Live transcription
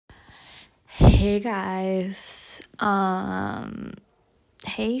Hey guys.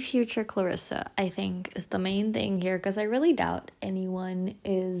 Hey future Clarissa, I think is the main thing here because I really doubt anyone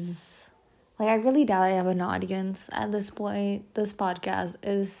is I really doubt I have an audience at this point. This podcast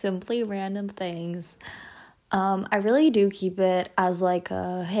is simply random things. I really do keep it as like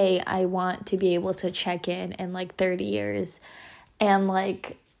a hey, I want to be able to check in like 30 years and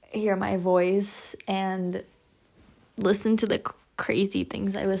like hear my voice and listen to the crazy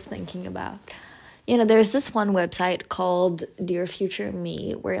things I was thinking about. There's this one website called Dear Future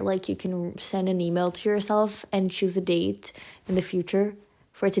Me where like you can send an email to yourself and choose a date in the future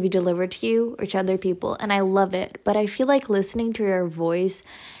for it to be delivered to you or to other people, and I love it. But I feel like listening to your voice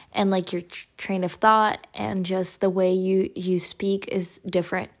and like your train of thought and just the way you speak is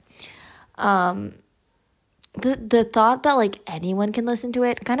different. The thought that like anyone can listen to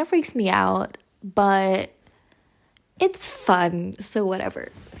it kind of freaks me out, but it's fun, so whatever.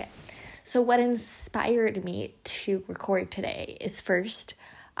 Okay. So what inspired me to record today is first,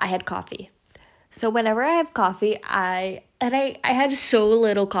 I had coffee. So whenever I have coffee, I had so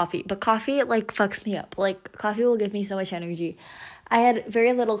little coffee, but coffee like fucks me up. Like coffee will give me so much energy. I had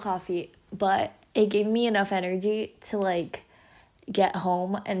very little coffee, but it gave me enough energy to like get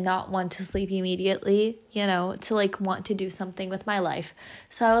home and not want to sleep immediately, to like want to do something with my life.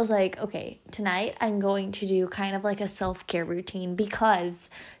 So I was like, okay, tonight I'm going to do kind of like a self-care routine because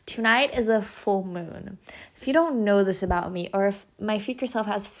tonight is a full moon. If you don't know this about me, or if my future self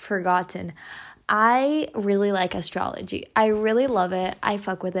has forgotten, I really like astrology. I really love it. I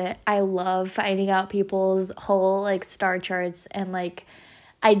fuck with it. I love finding out people's whole like star charts and like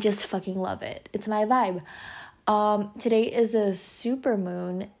I just fucking love it. It's my vibe. Today is a super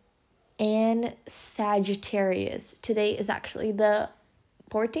moon in Sagittarius. Today is actually the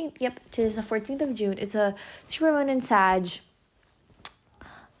 14th. Yep, today is the 14th of June. It's a super moon in Sag.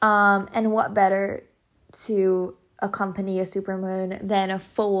 And what better to accompany a super moon than a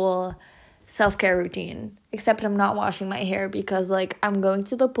full self-care routine? Except I'm not washing my hair because like I'm going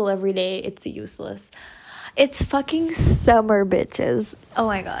to the pool every day. It's useless. It's fucking summer, bitches. Oh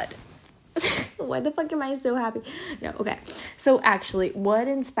my god. Why the fuck am I so happy? No, okay. So actually, what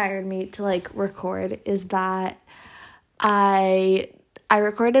inspired me to like record is that I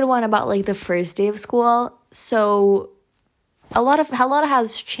recorded one about like the first day of school. So a lot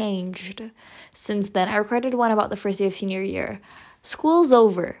has changed since then. I recorded one about the first day of senior year. School's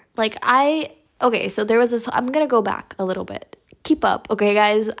over. So there was this, I'm gonna go back a little bit. Keep up, okay,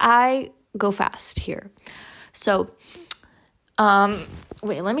 guys? I go fast here. So,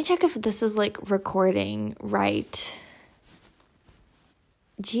 wait, let me check if this is like recording right.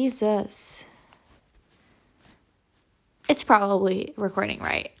 Jesus. It's probably recording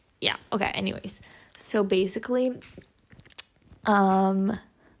right. Yeah, okay, anyways. So basically, I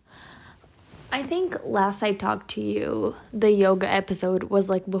think last I talked to you, the yoga episode was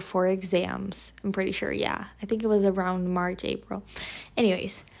like before exams. I'm pretty sure, yeah. I think it was around March, April.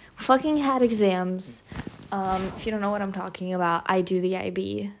 Anyways, fucking had exams. If you don't know what I'm talking about, I do the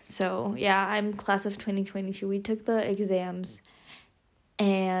IB. So, yeah, I'm class of 2022. We took the exams.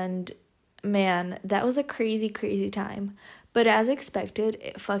 And, man, that was a crazy, crazy time. But as expected,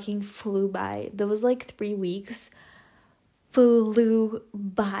 it fucking flew by. Those, 3 weeks flew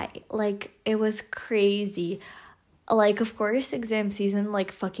by. It was crazy. Of course, exam season,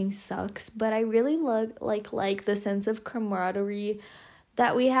 fucking sucks. But I really love, the sense of camaraderie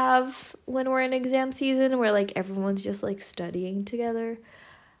that we have when we're in exam season where everyone's just studying together.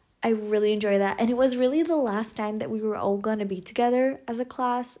 I really enjoy that, and it was really the last time that we were all gonna be together as a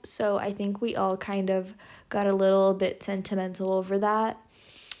class, so I think we all kind of got a little bit sentimental over that.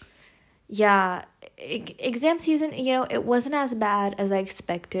 Yeah, exam season, it wasn't as bad as I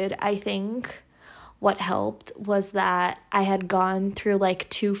expected. I think what helped was that I had gone through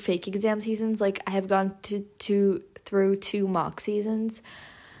 2 fake exam seasons. I have gone through 2 mock seasons,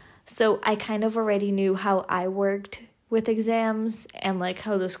 so I kind of already knew how I worked with exams and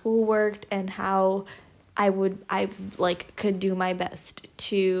how the school worked and how I could do my best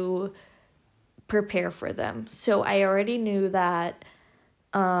to prepare for them. So I already knew that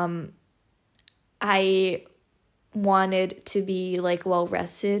I wanted to be well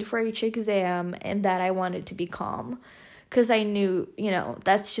rested for each exam and that I wanted to be calm because I knew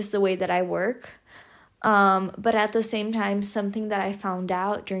that's just the way that I work. But at the same time, something that I found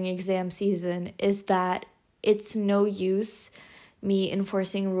out during exam season is that it's no use me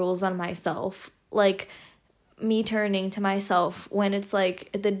enforcing rules on myself. Me turning to myself when it's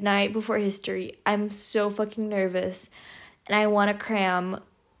the night before history, I'm so fucking nervous and I want to cram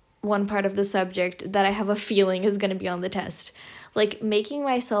one part of the subject that I have a feeling is going to be on the test. like making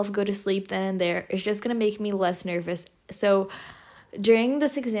myself go to sleep then and there is just gonna make me less nervous. So during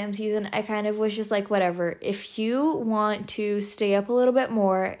this exam season, I kind of was just like, whatever, if you want to stay up a little bit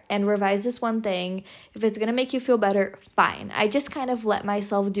more and revise this one thing, if it's gonna make you feel better, fine. I just kind of let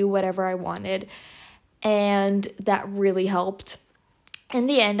myself do whatever I wanted, and that really helped. In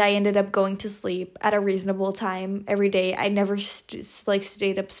the end, I ended up going to sleep at a reasonable time every day. I never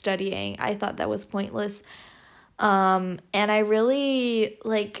stayed up studying. I thought that was pointless. And I really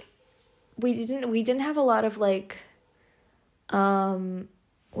we didn't have a lot of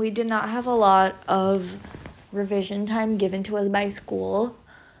we did not have a lot of revision time given to us by school.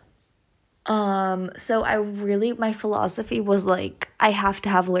 So my philosophy was I have to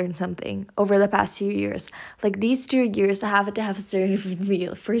have learned something over the past 2 years. These 2 years, I have to have served me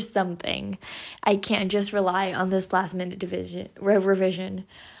for something. I can't just rely on this last minute revision.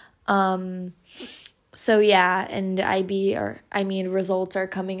 So yeah, and results are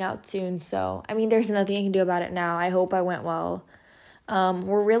coming out soon. So, there's nothing I can do about it now. I hope I went well.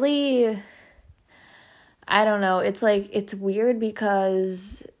 We're really, I don't know. It's weird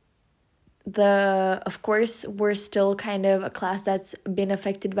because of course, we're still kind of a class that's been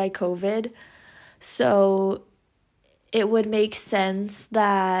affected by COVID. So it would make sense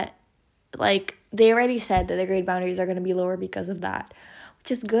that, they already said that the grade boundaries are going to be lower because of that,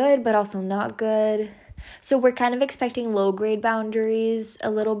 which is good, but also not good. So we're kind of expecting low grade boundaries a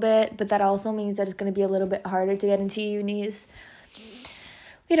little bit, but that also means that it's going to be a little bit harder to get into unis.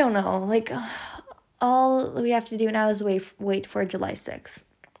 We don't know. All we have to do now is wait for July 6th.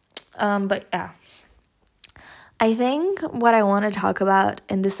 But yeah, I think what I want to talk about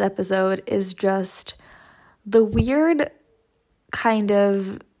in this episode is just the weird kind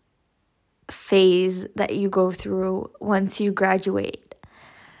of phase that you go through once you graduate.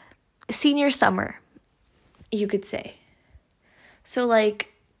 Senior summer, you could say. So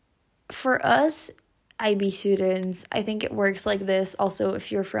for us IB students, I think it works like this. Also,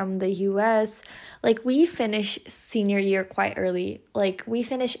 if you're from the US, we finish senior year quite early. We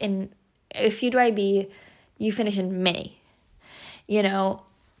finish if you do IB, you finish in May.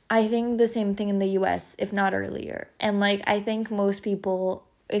 I think the same thing in the US, if not earlier. And I think most people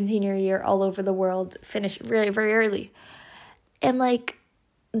in senior year all over the world finish really very early. And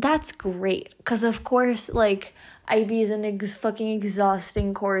that's great, because of course IB is an fucking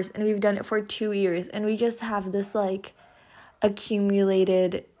exhausting course, and we've done it for 2 years, and we just have this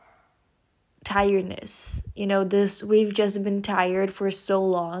accumulated tiredness. We've just been tired for so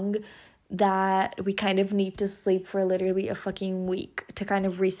long that we kind of need to sleep for literally a fucking week to kind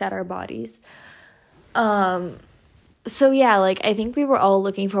of reset our bodies. So yeah, I think we were all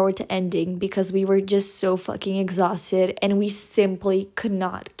looking forward to ending because we were just so fucking exhausted, and we simply could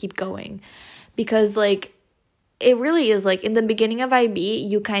not keep going. Because it really is in the beginning of IB,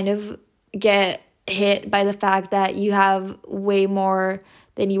 you kind of get hit by the fact that you have way more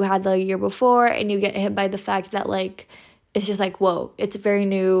than you had the year before, and you get hit by the fact that it's just whoa, it's very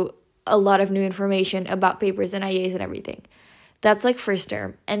new, a lot of new information about papers and IAs and everything. That's first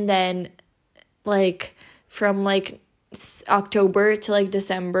term. And then from October to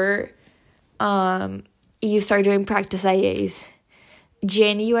December, you start doing practice IAs.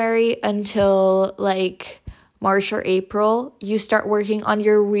 January until March or April, you start working on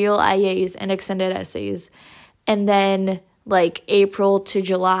your real IAs and extended essays. And then April to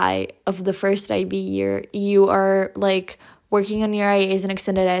July of the first IB year, you are working on your IAs and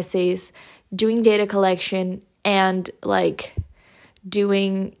extended essays, doing data collection, and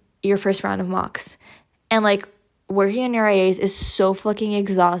doing your first round of mocks. And working on your IAs is so fucking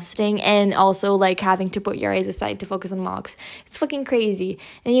exhausting, and also having to put your IAs aside to focus on mocks. It's fucking crazy.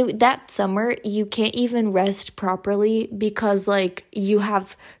 And that summer, you can't even rest properly because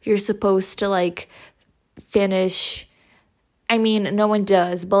you're supposed to finish. No one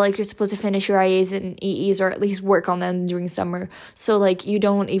does, but you're supposed to finish your IAs and EEs, or at least work on them during summer. So you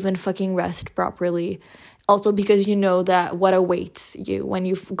don't even fucking rest properly. Also because that what awaits you when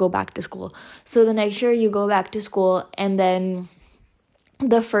you go back to school. So the next year you go back to school, and then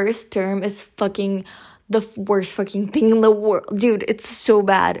the first term is fucking the worst fucking thing in the world. Dude, it's so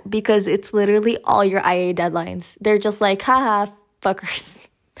bad because it's literally all your IA deadlines. They're just haha, fuckers.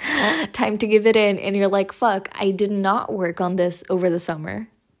 Time to give it in. And you're fuck, I did not work on this over the summer.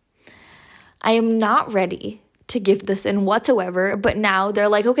 I am not ready to give this in whatsoever. But now they're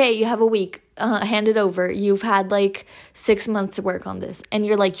okay, you have a week. Hand it over. You've had 6 months to work on this. And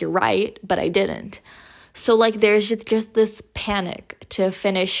you're you're right, but I didn't. So there's just this panic to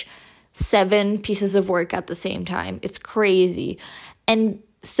finish 7 pieces of work at the same time. It's crazy. And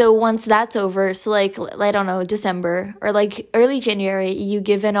So once that's over, so like, I don't know, December or like early January, you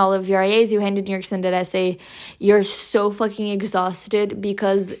give in all of your IAs, you hand in your extended essay, you're so fucking exhausted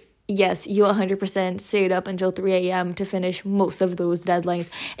because yes, you 100% stayed up until 3 a.m. to finish most of those deadlines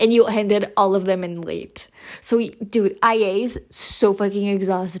and you handed all of them in late. So dude, IAs, so fucking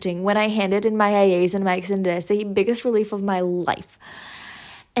exhausting. When I handed in my IAs and my extended essay, biggest relief of my life.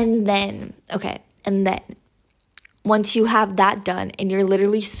 And then once you have that done and you're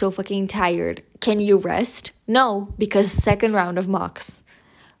literally so fucking tired, can you rest? No, because second round of mocks,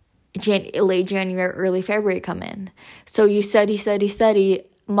 late January, early February come in. So you study,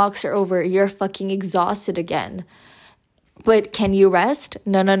 mocks are over, you're fucking exhausted again. But can you rest?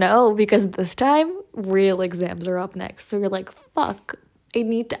 No, because this time, real exams are up next. So you're like, fuck, I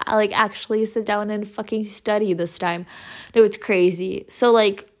need to like actually sit down and fucking study this time. No, it's crazy. So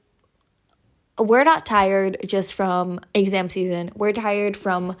like, we're not tired just from exam season. We're tired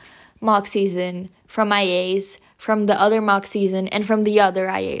from mock season, from IAs, from the other mock season, and from the other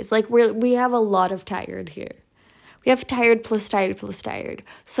IAs. Like, we have a lot of tired here. We have tired plus tired plus tired.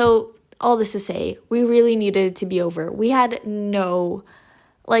 So all this to say, we really needed it to be over. We had no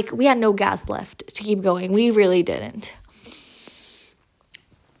gas left to keep going. We really didn't.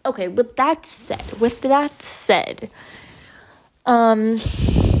 Okay, with that said,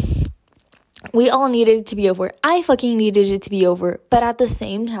 we all needed it to be over. I fucking needed it to be over. But at the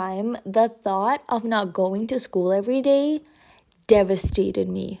same time, the thought of not going to school every day devastated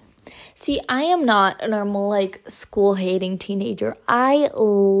me. See, I am not a normal, like, school-hating teenager. I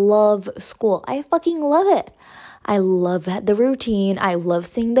love school. I fucking love it. I love the routine. I love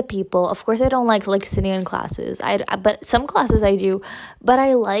seeing the people. Of course, I don't like sitting in classes. But some classes I do. But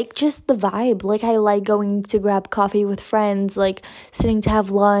I like just the vibe. Like, I like going to grab coffee with friends, like sitting to have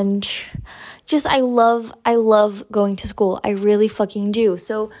lunch. Just, I love going to school. I really fucking do.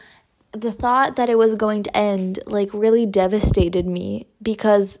 So the thought that it was going to end, like, really devastated me.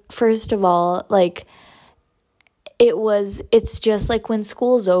 Because, first of all, like, it's just like when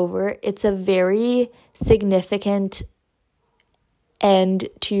school's over, it's a very significant end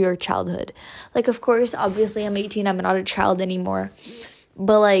to your childhood. Like, of course, obviously I'm 18, I'm not a child anymore.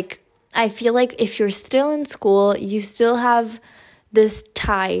 But like, I feel like if you're still in school, you still have this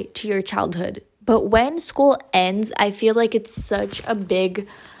tie to your childhood. But when school ends, I feel like it's such a big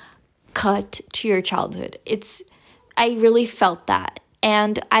cut to your childhood. I really felt that.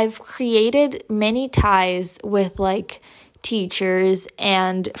 And I've created many ties with, like, teachers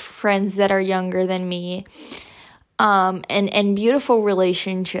and friends that are younger than me, and beautiful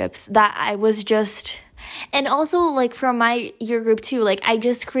relationships that I was just... And also, like, from my year group, too, like, I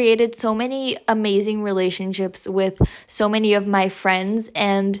just created so many amazing relationships with so many of my friends,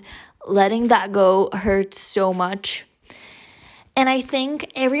 and letting that go hurt so much. And I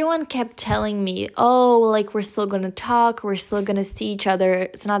think everyone kept telling me, oh, like, we're still going to talk, we're still going to see each other,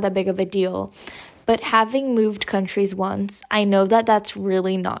 it's not that big of a deal. But having moved countries once, I know that that's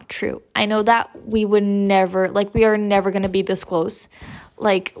really not true. I know that we are never going to be this close.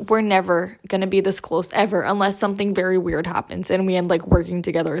 Like, we're never going to be this close ever, unless something very weird happens and we end, like, working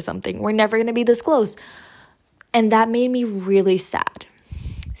together or something. We're never going to be this close. And that made me really sad.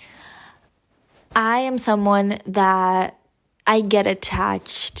 I am someone that I get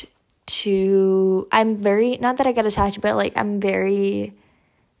attached to... I'm very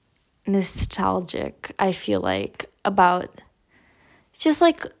nostalgic, I feel like, about just,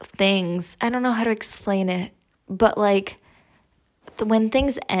 like, things. I don't know how to explain it, but, like, when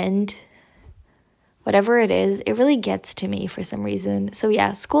things end, whatever it is, it really gets to me for some reason. So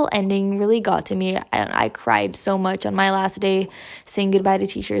yeah, school ending really got to me. I cried so much on my last day saying goodbye to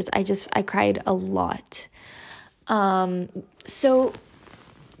teachers. I cried a lot. So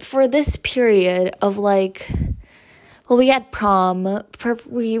for this period of, like, well, we had prom,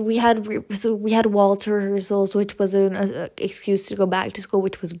 we had waltz rehearsals, which was an excuse to go back to school,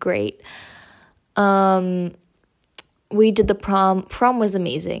 which was great. We did the prom. Prom was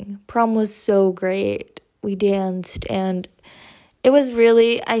amazing. Prom was so great. We danced, and it was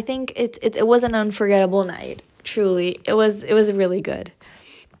really, I think it was an unforgettable night. Truly, it was really good.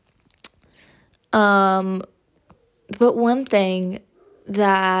 But one thing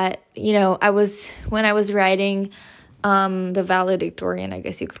that, you know, when I was writing the valedictorian, I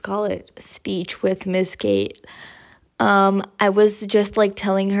guess you could call it, speech with Miss Kate, I was just, like,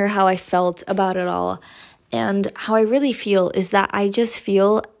 telling her how I felt about it all. And how I really feel is that I just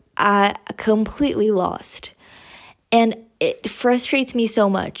feel completely lost. And it frustrates me so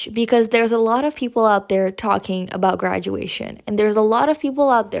much because there's a lot of people out there talking about graduation, and there's a lot of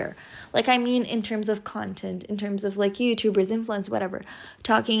people out there, like, I mean, in terms of content, in terms of like YouTubers, influencers, whatever,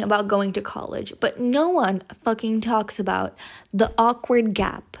 talking about going to college, but no one fucking talks about the awkward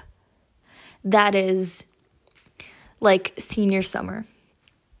gap that is like senior summer.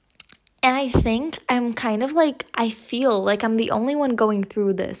 And I think I'm kind of like, I feel like I'm the only one going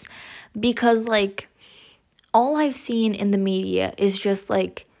through this because like all I've seen in the media is just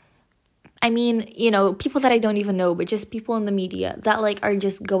like, I mean, you know, people that I don't even know, but just people in the media that like are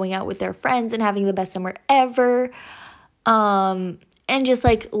just going out with their friends and having the best summer ever, and just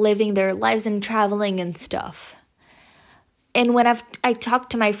like living their lives and traveling and stuff. And when I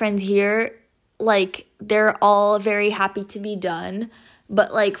talked to my friends here, like they're all very happy to be done.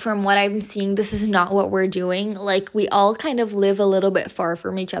 But like from what I'm seeing, this is not what we're doing. Like we all kind of live a little bit far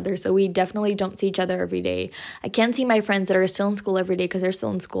from each other. So we definitely don't see each other every day. I can't see my friends that are still in school every day because they're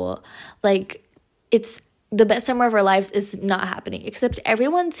still in school. Like it's the best summer of our lives is not happening. Except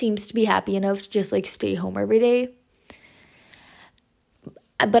everyone seems to be happy enough to just like stay home every day.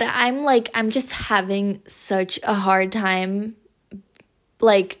 But I'm just having such a hard time,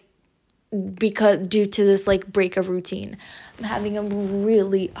 like, because due to this like break of routine. I'm having a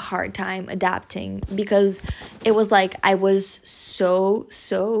really hard time adapting because it was like I was so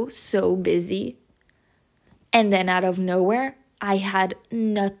busy, and then out of nowhere I had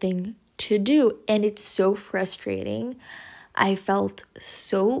nothing to do, and it's so frustrating. I felt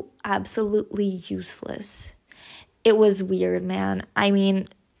so absolutely useless. It was weird, man. I mean,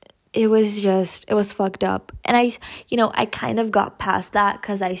 it was fucked up. And I kind of got past that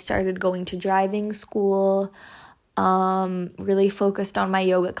because I started going to driving school, really focused on my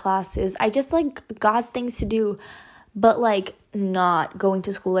yoga classes. I just like got things to do, but like not going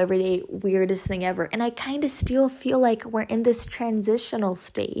to school every day, weirdest thing ever. And I kind of still feel like we're in this transitional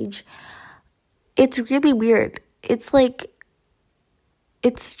stage. It's really weird. It's like,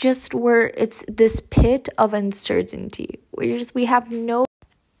 it's this pit of uncertainty. We have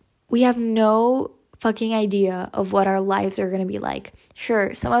no fucking idea of what our lives are going to be like.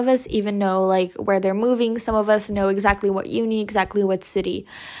 Sure, some of us even know like where they're moving. Some of us know exactly what uni, exactly what city.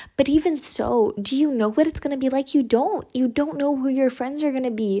 But even so, do you know what it's going to be like? You don't know who your friends are going to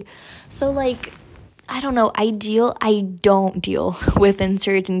be. So like, I don't know, I don't deal with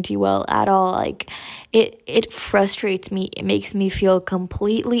uncertainty well at all. Like it frustrates me. It makes me feel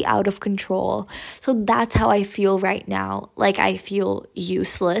completely out of control. So that's how I feel right now. Like I feel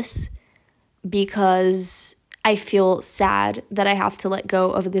useless because I feel sad that I have to let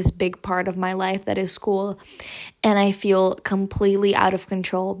go of this big part of my life that is school. And I feel completely out of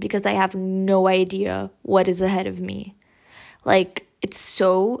control because I have no idea what is ahead of me. Like, it's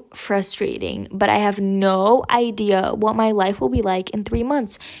so frustrating, but I have no idea what my life will be like in 3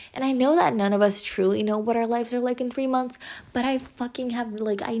 months. And I know that none of us truly know what our lives are like in 3 months, but I fucking have,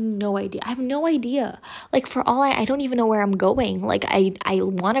 like, I have no idea. I have no idea. Like, for all I don't even know where I'm going. Like, I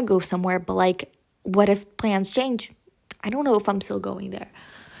want to go somewhere, but, like, what if plans change? I don't know if I'm still going there.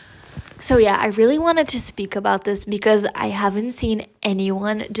 So yeah, I really wanted to speak about this because I haven't seen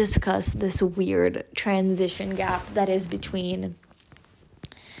anyone discuss this weird transition gap that is between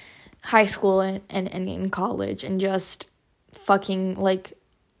high school and in college, and just fucking like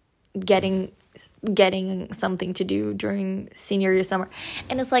getting something to do during senior year summer.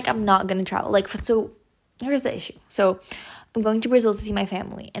 And it's like, I'm not gonna travel. Like, so here's the issue. So I'm going to Brazil to see my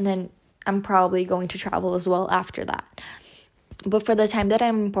family, and then I'm probably going to travel as well after that. But for the time that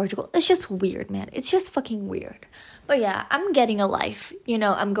I'm in Portugal, it's just weird, man. It's just fucking weird. But yeah, I'm getting a life. You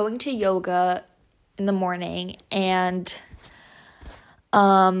know, I'm going to yoga in the morning, and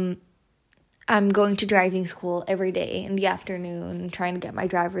I'm going to driving school every day in the afternoon, trying to get my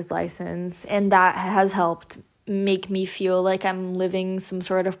driver's license. And that has helped make me feel like I'm living some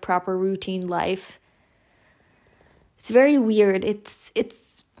sort of proper routine life. It's very weird. It's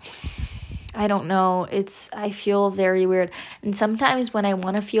I don't know. I feel very weird. And sometimes when I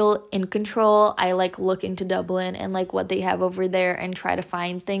want to feel in control, I like look into Dublin and like what they have over there and try to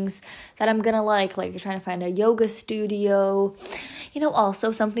find things that I'm gonna like trying to find a yoga studio. You know,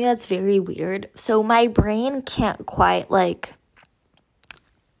 also something that's very weird. So my brain can't quite like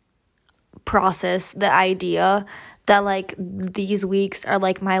process the idea that like these weeks are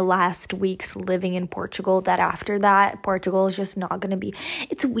like my last weeks living in Portugal, that after that Portugal is just not gonna be,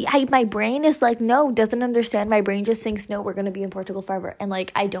 my brain is like, no, doesn't understand. My brain just thinks, no, we're gonna be in Portugal forever. And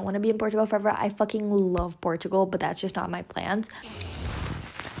like, I don't want to be in Portugal forever. I fucking love Portugal, but that's just not my plans.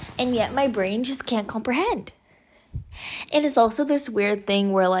 And yet my brain just can't comprehend. And it's also this weird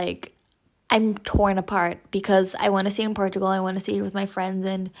thing where like I'm torn apart because I want to stay in Portugal. I want to stay here with my friends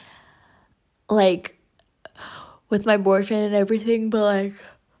and like with my boyfriend and everything, but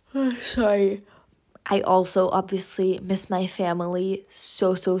like, sorry. I also obviously miss my family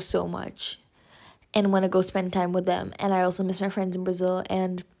so much and want to go spend time with them. And I also miss my friends in Brazil,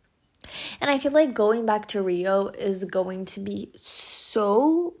 and I feel like going back to Rio is going to be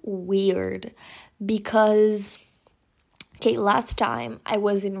so weird because, okay, last time I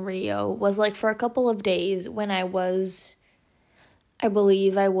was in Rio was like for a couple of days when I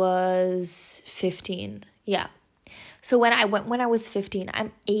believe I was 15. Yeah. So when I went when I was 15,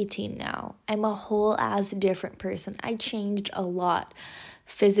 I'm 18 now. I'm a whole ass different person. I changed a lot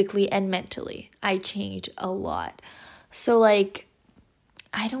physically and mentally. I changed a lot. So like,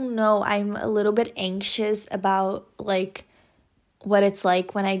 I don't know, I'm a little bit anxious about like what it's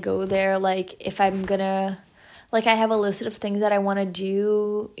like when I go there, like if I'm gonna, like I have a list of things that I want to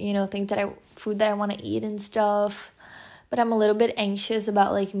do, food that I want to eat and stuff, but I'm a little bit anxious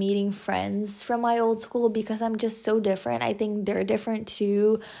about like meeting friends from my old school because I'm just so different. I think they're different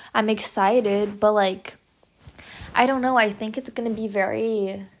too. I'm excited, but like, I don't know, I think it's gonna be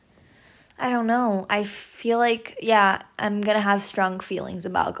very, I don't know. I feel like, yeah, I'm gonna have strong feelings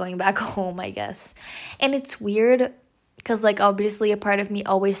about going back home, I guess. And it's weird because, like, obviously a part of me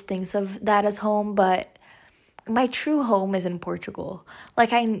always thinks of that as home, but my true home is in Portugal.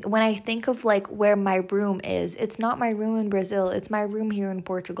 Like, when I think of, like, where my room is, it's not my room in Brazil, it's my room here in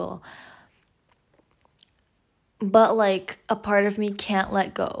Portugal. But, like, a part of me can't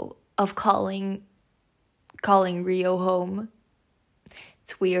let go of calling Rio home.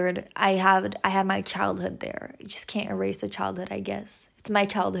 It's weird. I had my childhood there. You just can't erase the childhood, I guess. It's my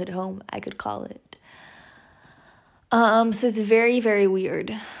childhood home, I could call it. So it's very, very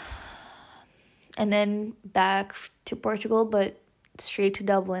weird. And then back to Portugal, but straight to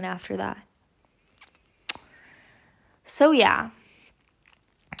Dublin after that. So yeah.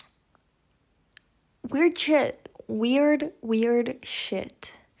 Weird shit. Weird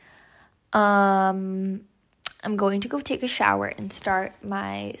shit. I'm going to go take a shower and start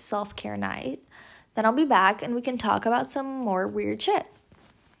my self-care night. Then I'll be back and we can talk about some more weird shit.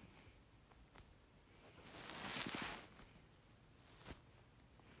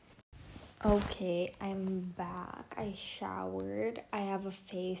 Okay, I'm back. I showered. I have a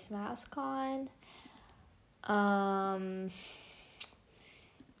face mask on.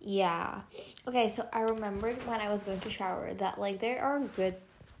 Yeah. Okay, so I remembered when I was going to shower that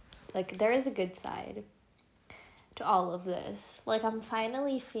there is a good side to all of this. Like, I'm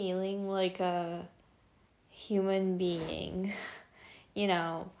finally feeling like a human being.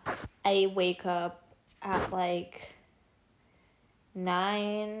 I wake up at like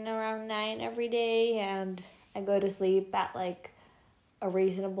around 9 every day, and I go to sleep at like a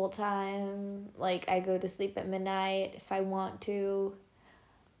reasonable time. Like, I go to sleep at midnight if I want to.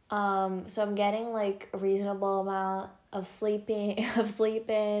 So I'm getting like a reasonable amount of sleep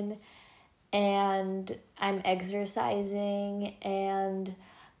in, and I'm exercising, and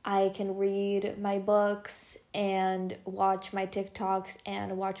I can read my books and watch my TikToks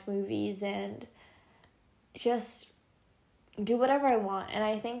and watch movies and just do whatever I want. And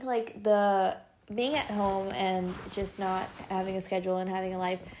I think like the being at home and just not having a schedule and having a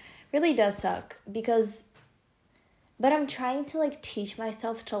life really does suck but I'm trying to like teach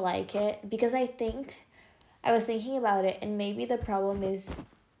myself to like it, because I was thinking about it, and maybe the problem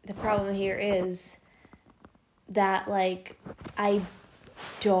here is that like I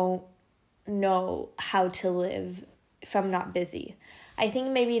don't know how to live if I'm not busy. I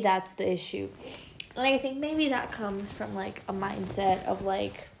think maybe that's the issue. And I think maybe that comes from like a mindset of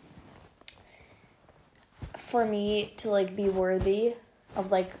like, for me to like be worthy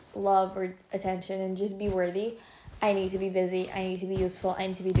of like love or attention and just be worthy, I need to be busy, I need to be useful, I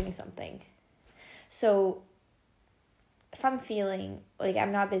need to be doing something. So if I'm feeling like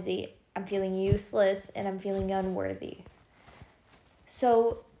I'm not busy, I'm feeling useless and I'm feeling unworthy.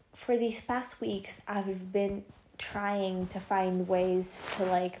 So for these past weeks, I've been trying to find ways to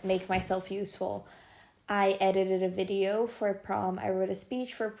like make myself useful. I edited a video for prom, I wrote a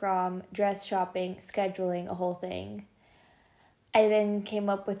speech for prom, dress shopping, scheduling, a whole thing. I then came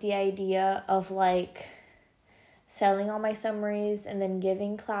up with the idea of like selling all my summaries and then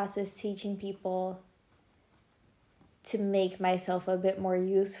giving classes, teaching people to make myself a bit more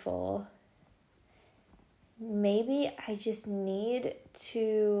useful. Maybe I just need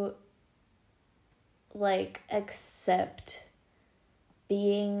to like accept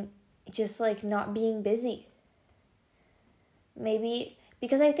being just like not being busy. Maybe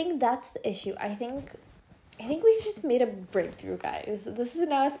because I think that's the issue. I think I think we've just made a breakthrough, guys. This is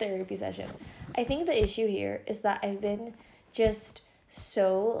now a therapy session. I think the issue here is that I've been just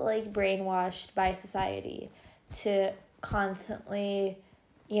so, like, brainwashed by society to constantly,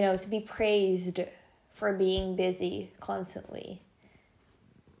 to be praised for being busy constantly,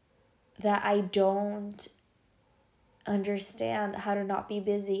 that I don't understand how to not be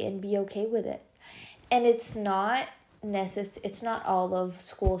busy and be okay with it. And it's not it's not all of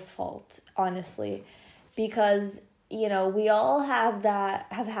school's fault, honestly, because we all have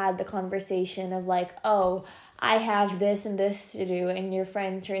had the conversation of like, oh, I have this and this to do, and your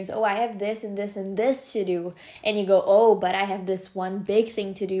friend turns, oh, I have this and this and this to do, and you go, oh, but I have this one big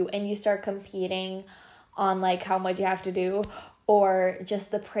thing to do, and you start competing on like how much you have to do, or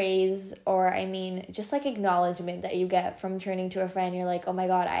just the praise, or just like acknowledgement that you get from turning to a friend. You're like, oh my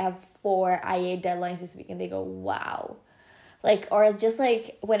god, I have 4 IA deadlines this week, and they go, wow. Like, or just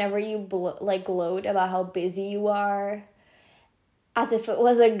like whenever you gloat about how busy you are, as if it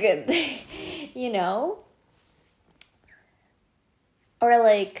was a good thing, Or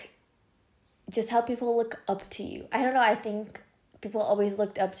like just how people look up to you. I don't know, I think people always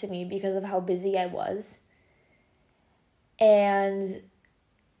looked up to me because of how busy I was. And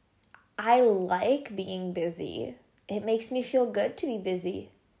I like being busy. It makes me feel good to be busy.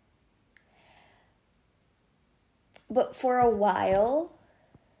 But for a while,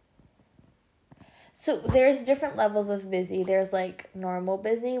 so there's different levels of busy. There's like normal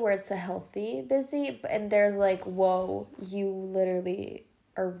busy where it's a healthy busy. And there's like, whoa, you literally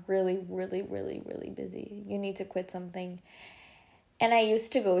are really, really, really, really busy. You need to quit something. And I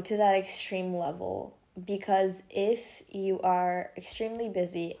used to go to that extreme level, because if you are extremely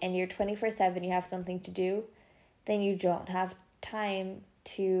busy and you're 24/7, you have something to do, then you don't have time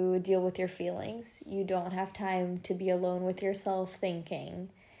to deal with your feelings. You don't have time to be alone with yourself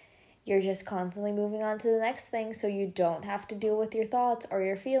thinking. You're just constantly moving on to the next thing, so you don't have to deal with your thoughts or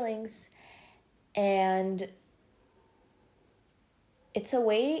your feelings. And it's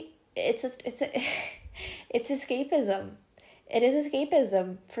it's escapism. It is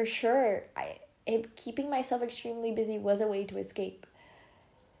escapism for sure. Keeping myself extremely busy was a way to escape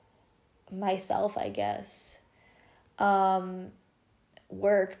myself, I guess.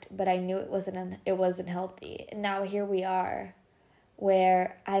 Worked, but I knew it wasn't healthy. And now here we are,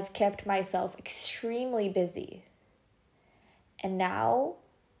 where I've kept myself extremely busy. And now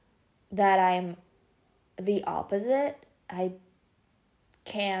that I'm the opposite, I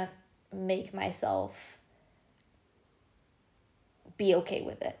can't make myself be okay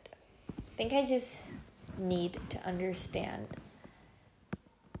with it. I think I just need to understand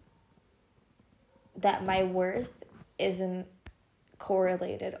that my worth isn't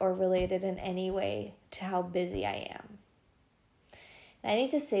correlated or related in any way to how busy I am. And I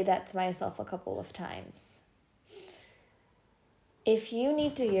need to say that to myself a couple of times. If you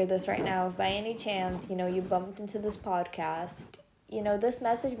need to hear this right now, if by any chance, you bumped into this podcast, this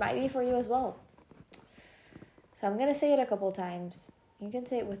message might be for you as well. So I'm going to say it a couple times. You can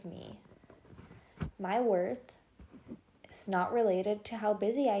say it with me. My worth is not related to how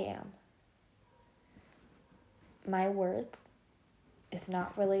busy I am. My worth is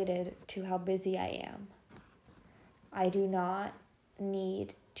not related to how busy I am. I do not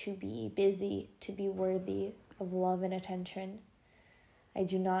need to be busy to be worthy of love and attention. I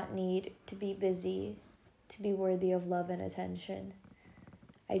do not need to be busy to be worthy of love and attention.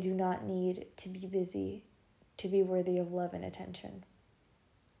 I do not need to be busy to be worthy of love and attention.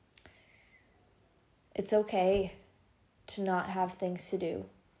 It's okay to not have things to do.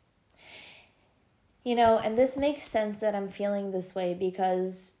 And this makes sense that I'm feeling this way,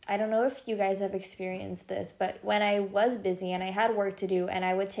 because I don't know if you guys have experienced this, but when I was busy and I had work to do and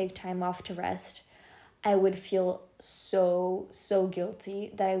I would take time off to rest, I would feel so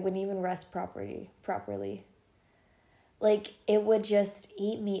guilty that I wouldn't even rest properly. Like, it would just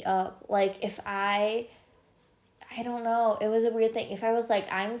eat me up. Like, if I don't know, it was a weird thing. If I was like,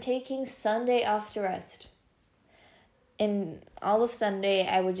 I'm taking Sunday off to rest, and all of Sunday,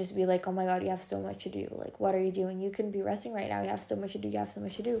 I would just be like, oh my god, you have so much to do. Like, what are you doing? You can be resting right now. You have so much to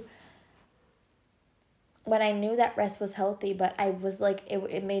do. When I knew that rest was healthy, but I was like,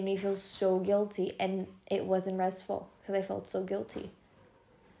 it made me feel so guilty, and it wasn't restful because I felt so guilty.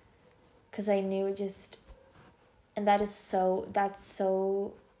 Because I knew and that's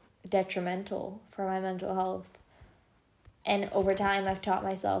so detrimental for my mental health. And over time, I've taught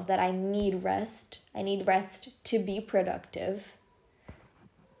myself that I need rest. I need rest to be productive.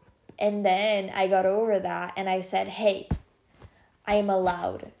 And then I got over that and I said, hey, I am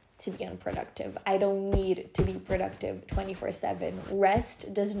allowed to be unproductive. I don't need to be productive 24/7.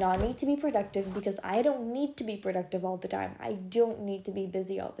 Rest does not need to be productive because I don't need to be productive all the time. I don't need to be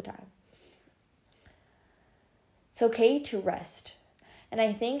busy all the time. It's okay to rest. And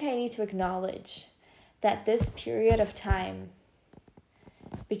I think I need to acknowledge that this period of time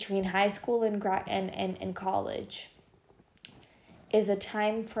between high school and college is a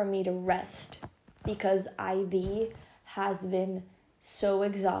time for me to rest, because IB has been so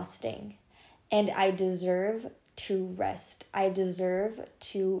exhausting and I deserve to rest. I deserve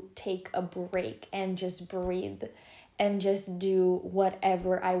to take a break and just breathe and just do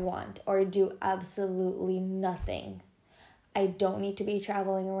whatever I want or do absolutely nothing. I don't need to be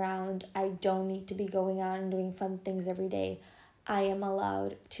traveling around. I don't need to be going out and doing fun things every day. I am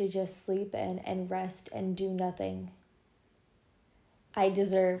allowed to just sleep in and rest and do nothing. I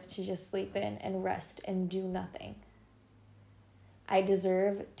deserve to just sleep in and rest and do nothing. I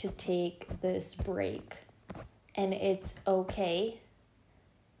deserve to take this break. And it's okay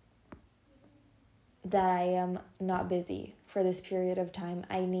that I am not busy for this period of time.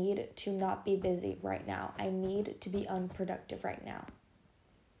 I need to not be busy right now. I need to be unproductive right now.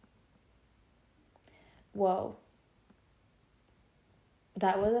 Whoa.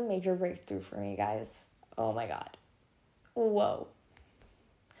 That was a major breakthrough for me, guys. Oh my God. Whoa.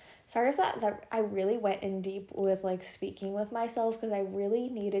 Sorry if that I really went in deep with like speaking with myself, because I really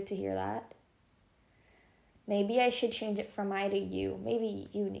needed to hear that. Maybe I should change it from I to you. Maybe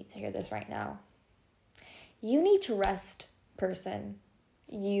you need to hear this right now. You need to rest, person.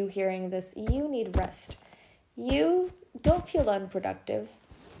 You hearing this, you need rest. You don't feel unproductive.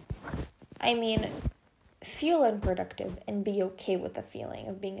 I mean, feel unproductive and be okay with the feeling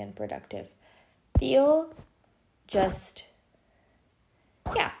of being unproductive. Feel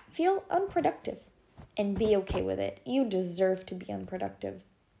unproductive and be okay with it. You deserve to be unproductive.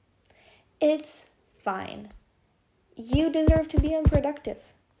 It's fine. You deserve to be unproductive.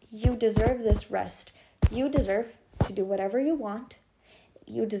 You deserve this rest. You deserve to do whatever you want.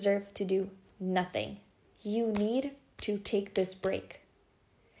 You deserve to do nothing. You need to take this break.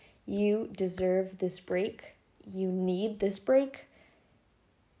 You deserve this break. You need this break.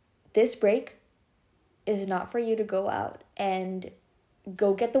 This break is not for you to go out and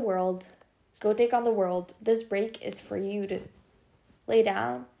go get the world, go take on the world. This break is for you to lay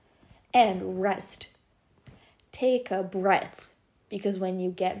down and rest. Take a breath, because when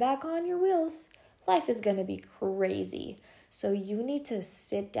you get back on your wheels, life is going to be crazy. So you need to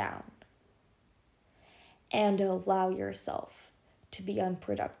sit down and allow yourself to be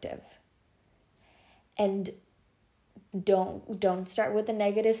unproductive. And don't start with the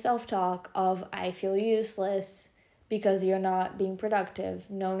negative self-talk of I feel useless because you're not being productive.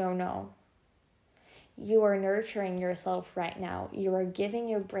 No. You are nurturing yourself right now. You are giving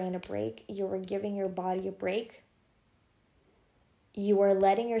your brain a break. You are giving your body a break. You are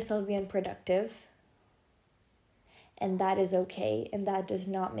letting yourself be unproductive. And that is okay. And that does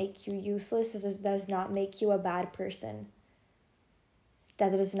not make you useless. This does not make you a bad person.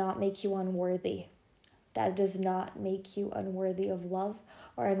 That does not make you unworthy. That does not make you unworthy of love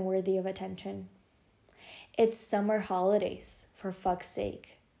or unworthy of attention. It's summer holidays, for fuck's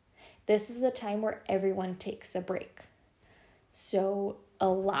sake. This is the time where everyone takes a break. So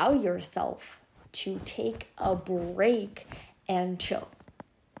allow yourself to take a break and chill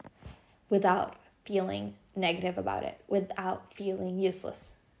without feeling negative about it, without feeling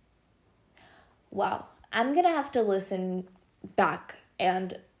useless. Wow, I'm gonna have to listen back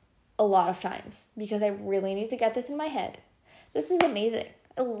and a lot of times because I really need to get this in my head. This is amazing.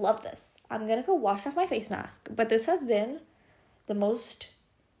 I love this. I'm gonna go wash off my face mask, but this has been the most,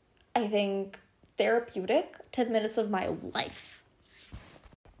 I think, therapeutic 10 minutes of my life.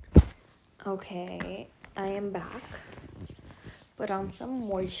 Okay, I am back. Put on some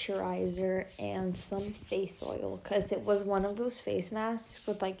moisturizer and some face oil because it was one of those face masks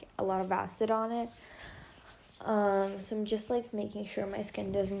with like a lot of acid on it. So I'm just like making sure my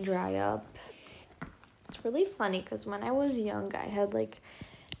skin doesn't dry up. It's really funny because when I was young, I had like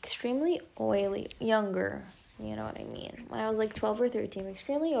extremely oily, younger, you know what I mean? When I was like 12 or 13,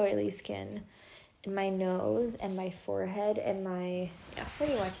 extremely oily skin in my nose and my forehead and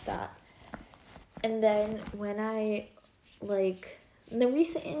pretty much that. And then when I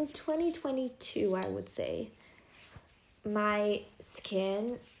in 2022, I would say, my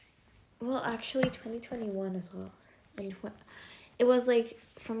skin, well, actually 2021 as well. And it was like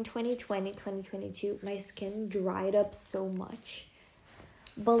from 2020, 2022, my skin dried up so much.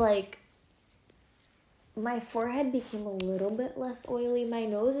 But like, my forehead became a little bit less oily. My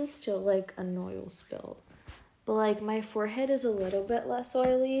nose is still like an oil spill. But, like, my forehead is a little bit less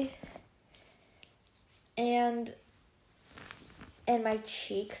oily. And my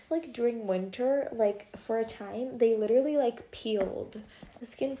cheeks, like, during winter, like, for a time, they literally, like, peeled. The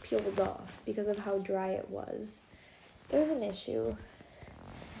skin peeled off because of how dry it was. There was an issue.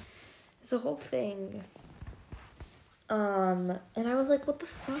 It's a whole thing. And I was like, what the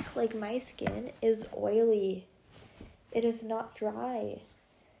fuck? Like, my skin is oily. It is not dry.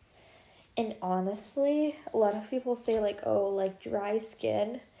 And honestly, a lot of people say, like, oh, like, dry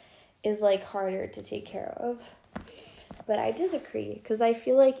skin is, like, harder to take care of. But I disagree, because I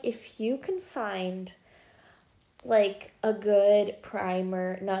feel like if you can find, like, a good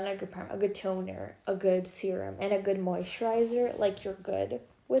primer, not a good primer, a good toner, a good serum, and a good moisturizer, like, you're good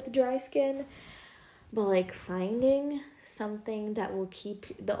with dry skin. But, like, finding something that will keep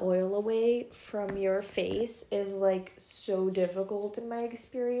the oil away from your face is, like, so difficult in my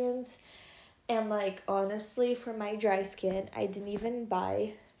experience. And, like, honestly, for my dry skin, I didn't even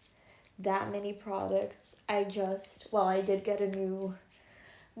buy that many products. I did get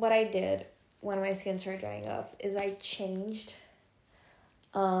what I did when my skin started drying up is I changed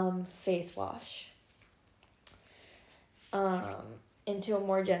face wash into a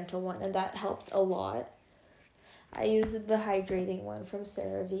more gentle one, and that helped a lot. I used the hydrating one from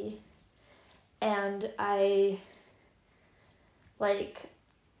CeraVe, and I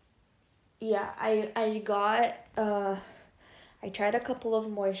tried a couple of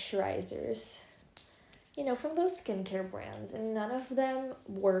moisturizers, from those skincare brands, and none of them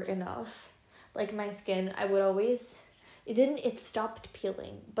were enough. Like, my skin, it stopped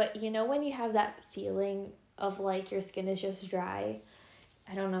peeling. But when you have that feeling of, like, your skin is just dry,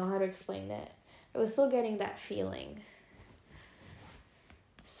 I don't know how to explain it. I was still getting that feeling.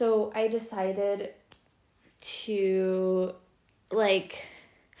 So I decided to,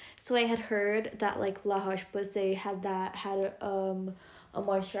 so I had heard that, like, La Roche-Posay had a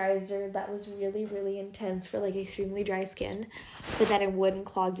moisturizer that was really, really intense for, like, extremely dry skin, but that it wouldn't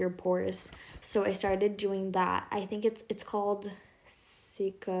clog your pores. So I started doing that. I think it's called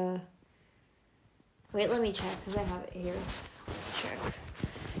Cica. Wait, let me check, because I have it here. Check.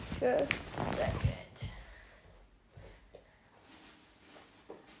 Just a second.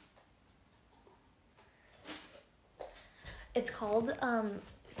 It's called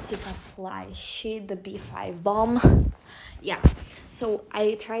Cicaplast, the B5 balm. Yeah. So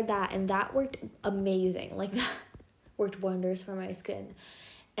I tried that, and that worked amazing. Like, that worked wonders for my skin.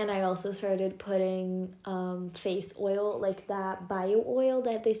 And I also started putting face oil, like that bio oil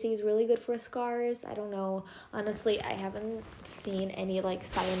that they say is really good for scars. I don't know. Honestly, I haven't seen any, like,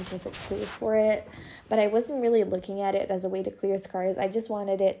 scientific proof for it. But I wasn't really looking at it as a way to clear scars. I just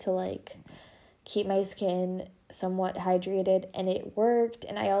wanted it to, like, keep my skin somewhat hydrated, and it worked.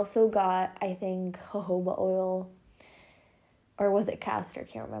 And I also got, I think, jojoba oil, or was it castor? I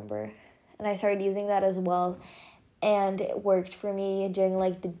can't remember. And I started using that as well. And it worked for me during,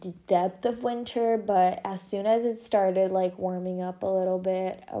 like, the depth of winter, but as soon as it started, like, warming up a little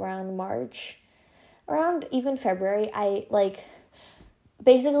bit around March, around even February, I, like,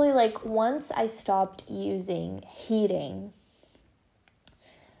 basically, like, once I stopped using heating,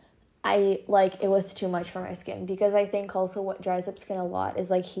 it was too much for my skin, because I think also what dries up skin a lot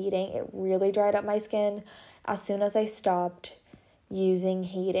is, like, heating. It really dried up my skin. As soon as I stopped using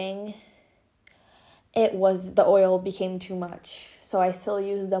heating, the oil became too much. So I still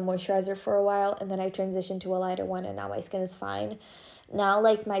used the moisturizer for a while, and then I transitioned to a lighter one, and now my skin is fine. Now,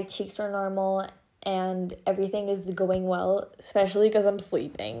 like, my cheeks are normal, and everything is going well, especially because I'm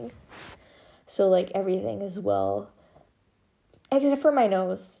sleeping. So, like, everything is well, except for my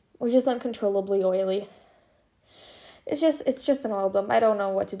nose, which is uncontrollably oily. It's just an oil dump. I don't know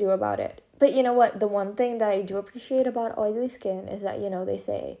what to do about it. But you know what? The one thing that I do appreciate about oily skin is that, they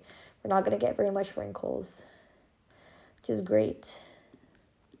say we're not going to get very much wrinkles, which is great.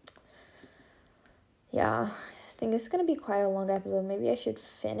 Yeah, I think it's going to be quite a long episode. Maybe I should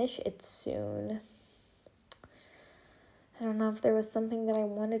finish it soon. I don't know if there was something that I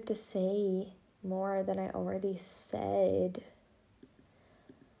wanted to say more than I already said.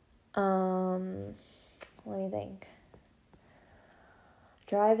 Let me think.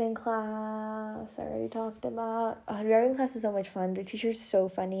 Driving class, I already talked about. Driving class is so much fun. The teacher's so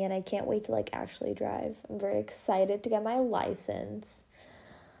funny, and I can't wait to, like, actually drive. I'm very excited to get my license.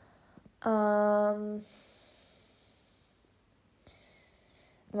 Oh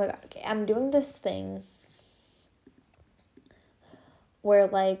my god, okay. I'm doing this thing where,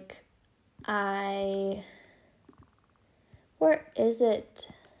 like, where is it?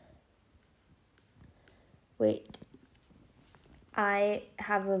 Wait. I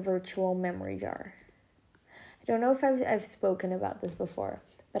have a virtual memory jar. I don't know if I've spoken about this before,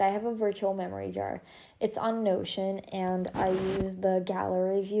 but I have a virtual memory jar. It's on Notion, and I use the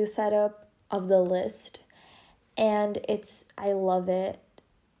gallery view setup of the list, and I love it.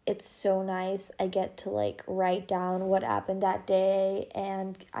 It's so nice. I get to like write down what happened that day,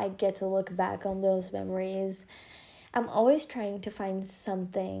 and I get to look back on those memories. I'm always trying to find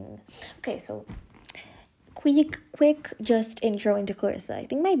something. Okay, so quick just intro into Clarissa. I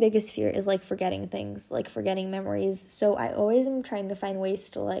think my biggest fear is like forgetting things, like forgetting memories. So I always am trying to find ways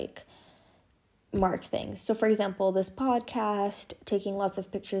to like mark things. So for example, this podcast, taking lots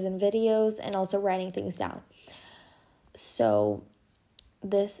of pictures and videos, and also writing things down. So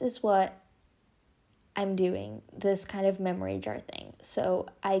this is what I'm doing, this kind of memory jar thing. So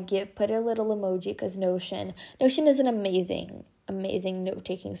I put a little emoji because Notion is an amazing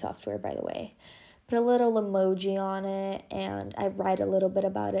note-taking software, by the way. Put a little emoji on it, and I write a little bit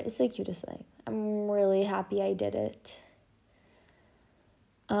about it. It's the cutest thing. I'm really happy I did it.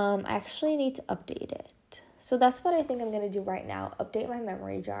 I actually need to update it. So that's what I think I'm going to do right now. Update my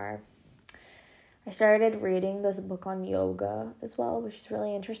memory jar. I started reading this book on yoga as well, which is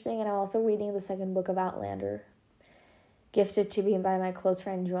really interesting. And I'm also reading the second book of Outlander, gifted to me by my close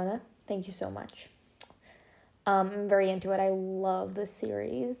friend, Joanna. Thank you so much. I'm very into it. I love this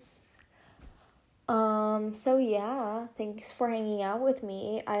series. So yeah, thanks for hanging out with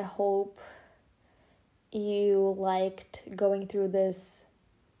me. I hope you liked going through this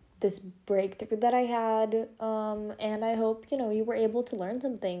breakthrough that I had, and I hope, you were able to learn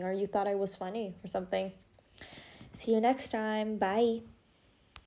something, or you thought I was funny or something. See you next time. Bye.